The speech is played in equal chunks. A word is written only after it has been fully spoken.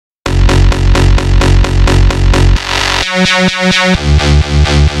What's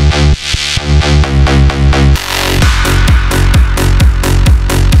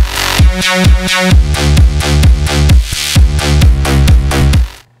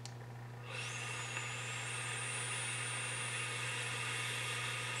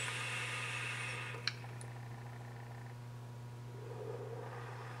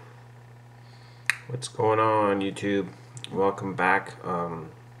going on, YouTube? Welcome back.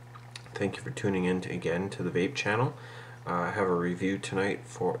 Thank you for tuning in again to the vape channel. I have a review tonight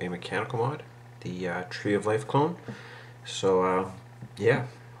for a mechanical mod, the Tree of Life clone. So yeah,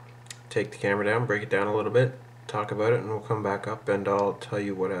 take the camera down, break it down a little bit, talk about it, and we'll come back up and I'll tell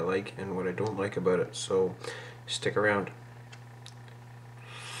you what I like and what I don't like about it. So stick around.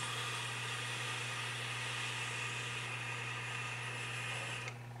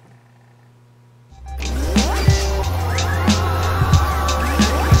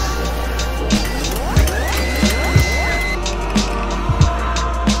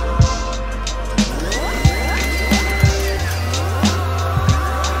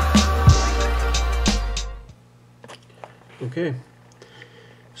 Okay,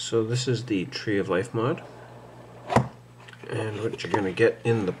 so this is the Tree of Life mod, and what you're going to get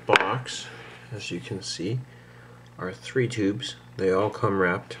in the box, as you can see, are 3 tubes. They all come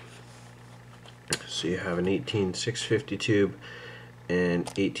wrapped. So you have an 18650 tube, an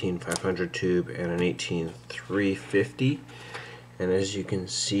 18500 tube, and an 18350. And as you can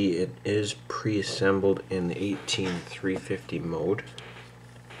see, it is pre-assembled in the 18350 mode.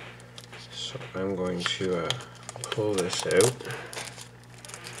 So I'm going to pull this out,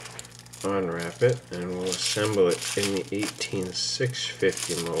 unwrap it, and we'll assemble it in the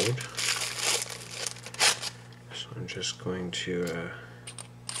 18650 mode. So I'm just going to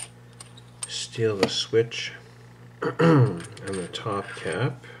steal the switch and the top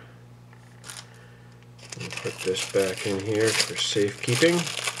cap and put this back in here for safekeeping.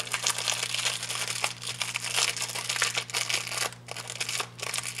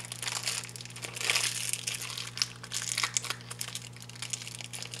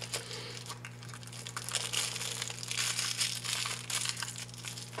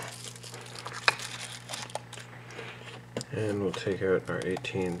 And we'll take out our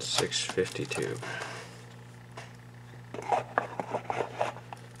 18650 tube.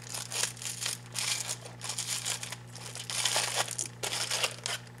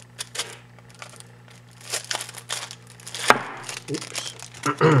 Oops.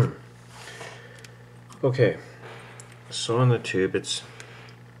 Okay, so on the tube, it's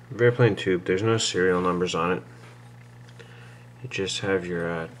a very plain tube. There's no serial numbers on it. You just have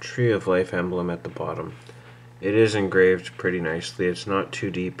your Tree of Life emblem at the bottom. It is engraved pretty nicely. It's not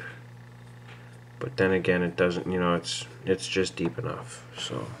too deep, but then again, it doesn't, you know, it's just deep enough.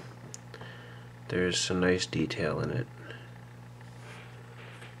 So there's some nice detail in it.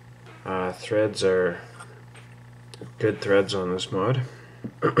 Threads are good threads on this mod.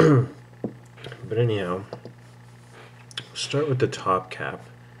 But anyhow, we'll start with the top cap.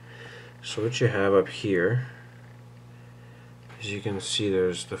 So what you have up here, as you can see,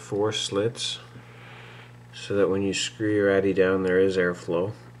 there's the 4 slits, so that when you screw your addy down, there is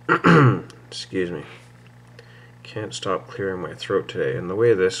airflow. Excuse me. Can't stop clearing my throat today. And the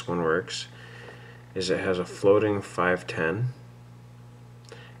way this one works is it has a floating 510,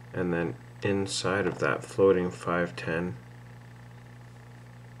 and then inside of that floating 510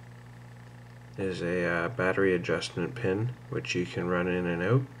 is a battery adjustment pin, which you can run in and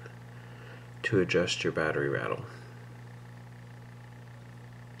out to adjust your battery rattle.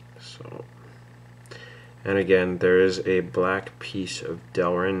 So, and again, there is a black piece of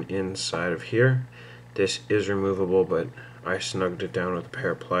Delrin inside of here. This is removable, but I snugged it down with a pair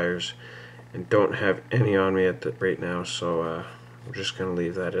of pliers and don't have any on me right now, so I'm just going to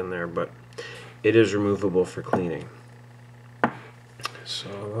leave that in there, but it is removable for cleaning. So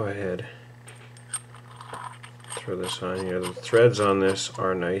I'll go ahead, throw this on here. The threads on this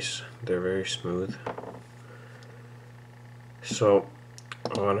are nice. They're very smooth. So,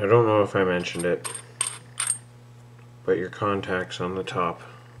 and I don't know if I mentioned it, but your contacts on the top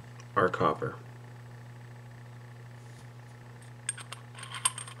are copper.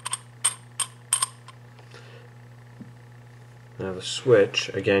 Now the switch,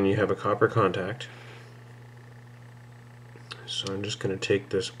 again, you have a copper contact. So I'm just going to take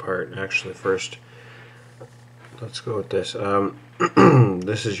this apart. Actually, first, let's go with this.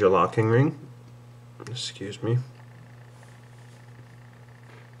 This is your locking ring. Excuse me.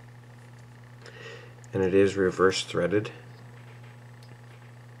 And it is reverse threaded.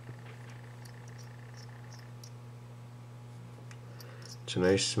 It's a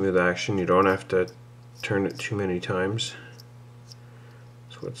nice smooth action. You don't have to turn it too many times.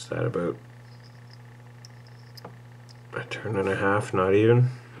 So what's that, about a turn and a half, not even.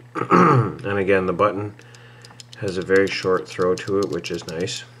 And again, the button has a very short throw to it, which is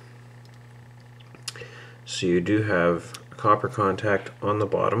nice. So you do have a copper contact on the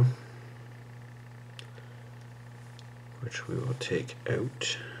bottom, which we will take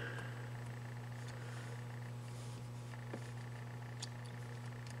out.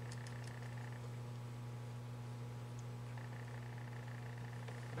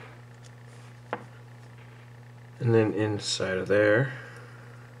 And then inside of there,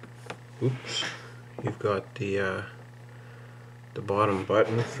 oops, you've got the bottom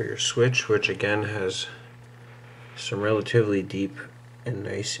button for your switch, which again has some relatively deep and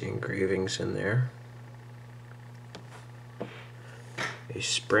nice engravings in there. A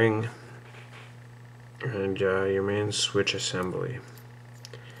spring, and your main switch assembly.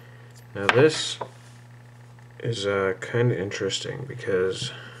 Now this is kind of interesting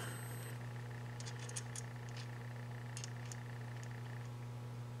because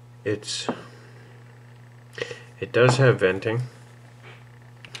it does have venting,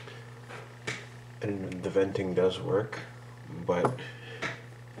 and the venting does work, but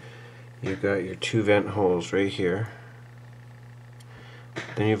you've got your 2 vent holes right here.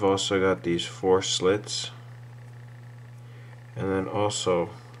 Then you've also got these 4 slits, and then also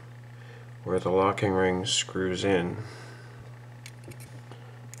where the locking ring screws in,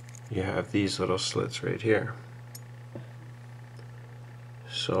 you have these little slits right here.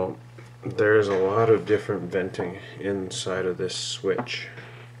 So there's a lot of different venting inside of this switch.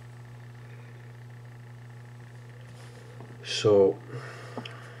 So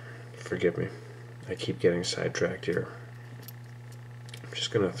forgive me, I keep getting sidetracked here. I'm just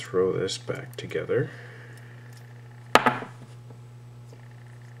going to throw this back together.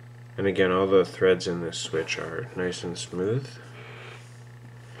 And again, all the threads in this switch are nice and smooth.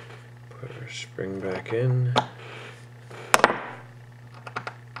 Put our spring back in.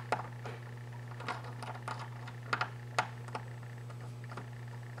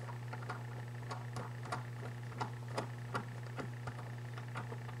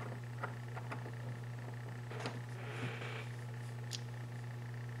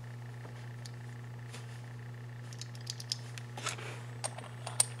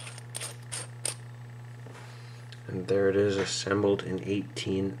 And there it is, assembled in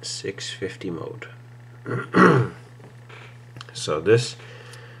 18650 mode. So this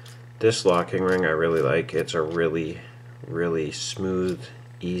locking ring I really like. It's a really smooth,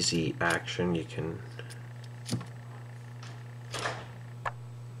 easy action. You can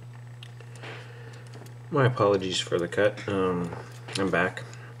my apologies for the cut. I'm back.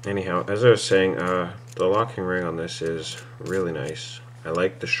 Anyhow, as I was saying, the locking ring on this is really nice. I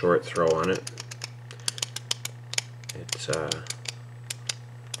like the short throw on it. It's the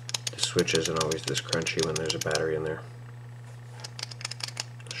switch isn't always this crunchy when there's a battery in there.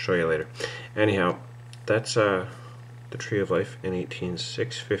 I'll show you later. Anyhow, that's the Tree of Life in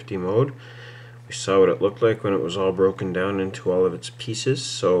 18650 mode. We saw what it looked like when it was all broken down into all of its pieces.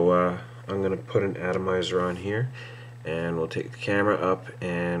 So I'm going to put an atomizer on here, and we'll take the camera up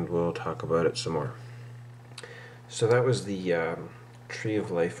and we'll talk about it some more. So that was the Tree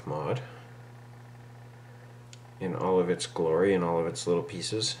of Life mod in all of its glory and all of its little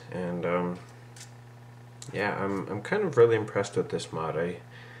pieces, and yeah, I'm kind of really impressed with this mod. I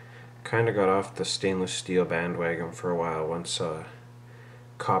kind of got off the stainless steel bandwagon for a while once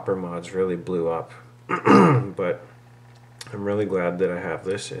copper mods really blew up, but I'm really glad that I have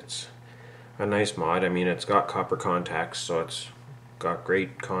this. It's a nice mod. I mean, it's got copper contacts, so it's got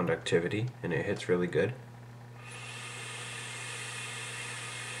great conductivity and it hits really good.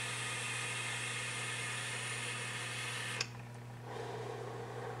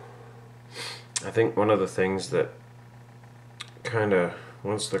 I think one of the things that kind of,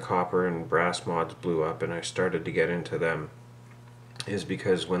 once the copper and brass mods blew up and I started to get into them, is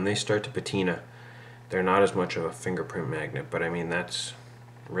because when they start to patina, they're not as much of a fingerprint magnet, but I mean, that's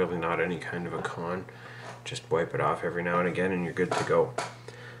really not any kind of a con. Just wipe it off every now and again and you're good to go.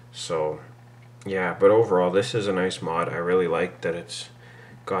 So yeah, but overall this is a nice mod. I really like that it's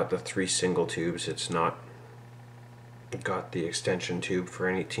got the 3 single tubes. It's not got the extension tube for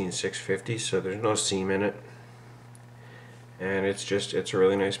an 18650, so there's no seam in it, and it's a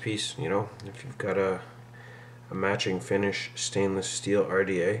really nice piece. You know, if you've got a matching finish stainless steel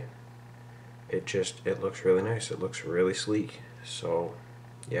RDA, it looks really nice. It looks really sleek. So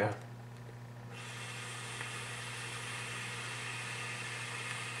yeah,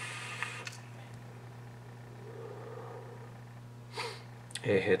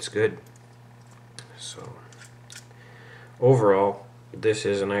 it hits good. So overall, this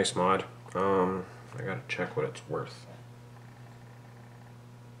is a nice mod. I gotta check what it's worth.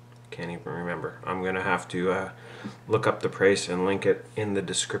 Can't even remember. I'm gonna have to look up the price and link it in the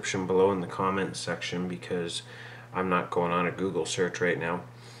description below in the comments section, because I'm not going on a Google search right now.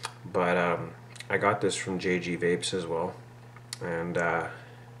 But I got this from JG Vapes as well, and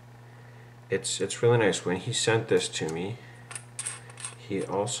it's really nice. When he sent this to me, he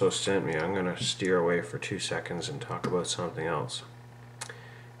also sent me, I'm gonna steer away for 2 seconds and talk about something else.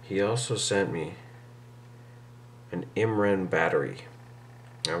 He also sent me an Imran battery.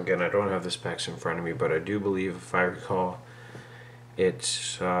 Now again, I don't have the specs in front of me, but I do believe, if I recall,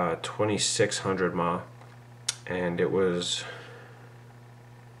 it's 2600 mAh, and it was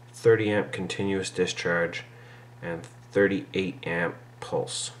 30 amp continuous discharge and 38 amp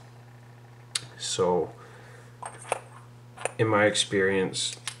pulse. So in my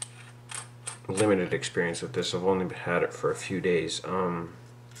experience, limited experience with this, I've only had it for a few days,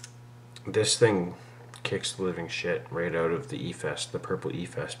 this thing kicks the living shit right out of the E-Fest, the purple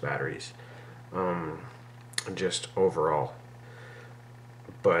E-Fest batteries, just overall.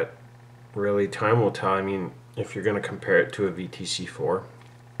 But really, time will tell. I mean, if you're going to compare it to a VTC4,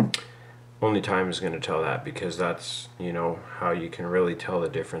 only time is going to tell that, because that's, you know, how you can really tell the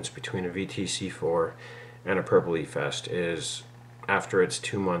difference between a VTC4 and a purple E-Fest is after it's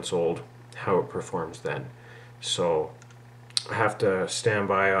 2 months old, how it performs then. So I have to stand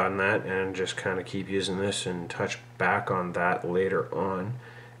by on that and just kind of keep using this and touch back on that later on,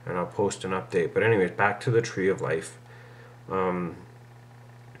 and I'll post an update. But anyways, back to the Tree of Life.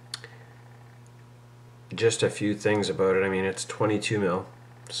 Just a few things about it. I mean, it's 22 mil,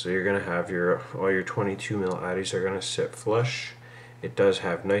 so you're gonna have all your 22 mil addies are gonna sit flush. It does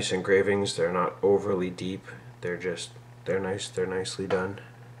have nice engravings. They're not overly deep. They're nice. They're nicely done.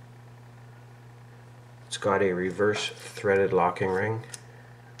 It's got a reverse threaded locking ring.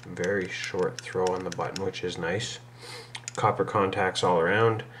 Very short throw on the button, which is nice. Copper contacts all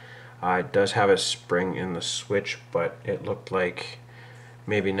around. It does have a spring in the switch, but it looked like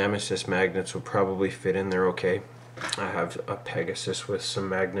maybe Nemesis magnets would probably fit in there okay. I have a Pegasus with some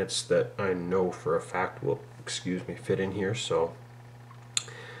magnets that I know for a fact will, fit in here, so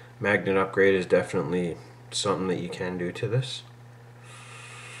magnet upgrade is definitely something that you can do to this.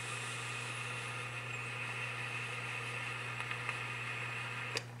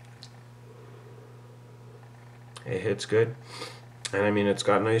 It hits good, and I mean, it's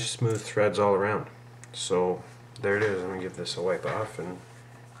got nice smooth threads all around. So there it is. Let me give this a wipe off, and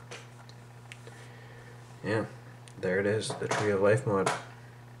yeah, there it is, the Tree of Life mod.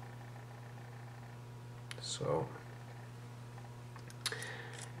 So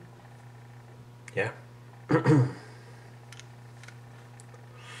yeah.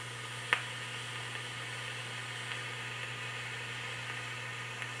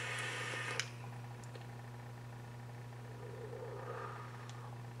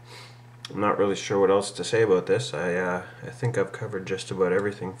 I'm not really sure what else to say about this. I think I've covered just about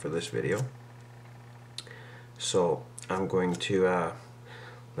everything for this video. So I'm going to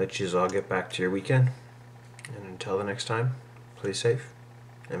let you all get back to your weekend. And until the next time, play safe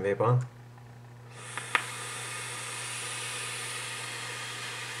and vape on.